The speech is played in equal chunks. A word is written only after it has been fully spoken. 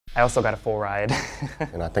I also got a full ride.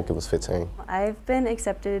 And I think it was 15. I've been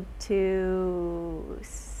accepted to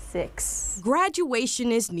 6.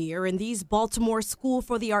 Graduation is near, and these Baltimore School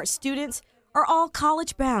for the Arts students are all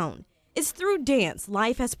college-bound. It's through dance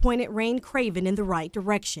life has pointed Rain Craven in the right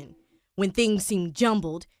direction. When things seemed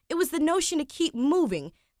jumbled, it was the notion to keep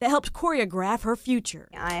moving that helped choreograph her future.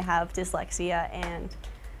 I have dyslexia, and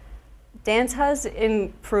dance has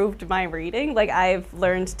improved my reading. Like, I've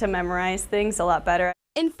learned to memorize things a lot better.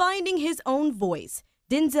 In finding his own voice,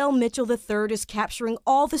 Denzel Mitchell III is capturing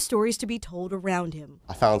all the stories to be told around him.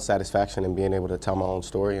 I found satisfaction in being able to tell my own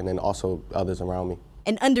story and then also others around me.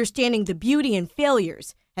 And understanding the beauty and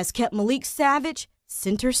failures has kept Malik Savage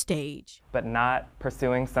center stage. But not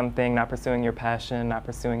pursuing something, not pursuing your passion, not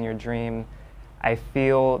pursuing your dream, I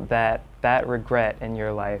feel that that regret in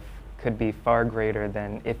your life could be far greater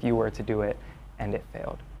than if you were to do it and it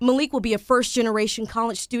failed. Malik will be a first-generation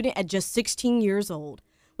college student at just 16 years old.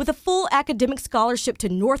 With a full academic scholarship to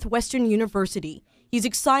Northwestern University, he's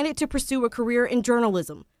excited to pursue a career in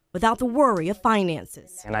journalism without the worry of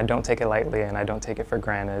finances. And I don't take it lightly, and I don't take it for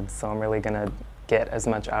granted, so I'm really gonna get as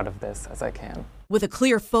much out of this as I can. With a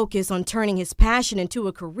clear focus on turning his passion into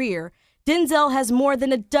a career, Denzel has more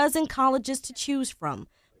than a dozen colleges to choose from,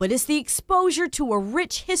 but it's the exposure to a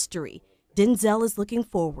rich history Denzel is looking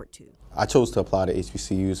forward to. I chose to apply to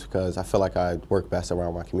HBCUs because I feel like I work best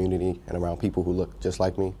around my community and around people who look just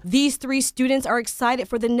like me. These 3 students are excited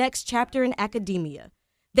for the next chapter in academia.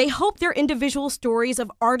 They hope their individual stories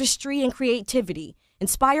of artistry and creativity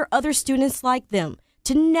inspire other students like them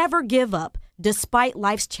to never give up despite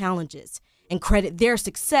life's challenges, and credit their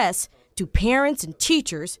success to parents and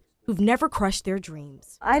teachers who've never crushed their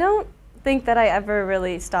dreams. I don't think that I ever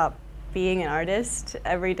really stop being an artist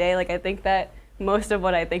every day. Like, I think that most of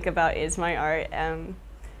what I think about is my art, and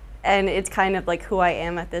it's kind of like who I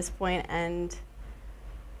am at this point, and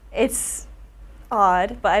it's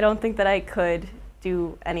odd, but I don't think that I could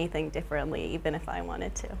do anything differently even if I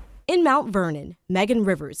wanted to. In Mount Vernon, Megan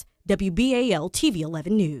Rivers, WBAL-TV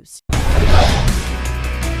 11 News.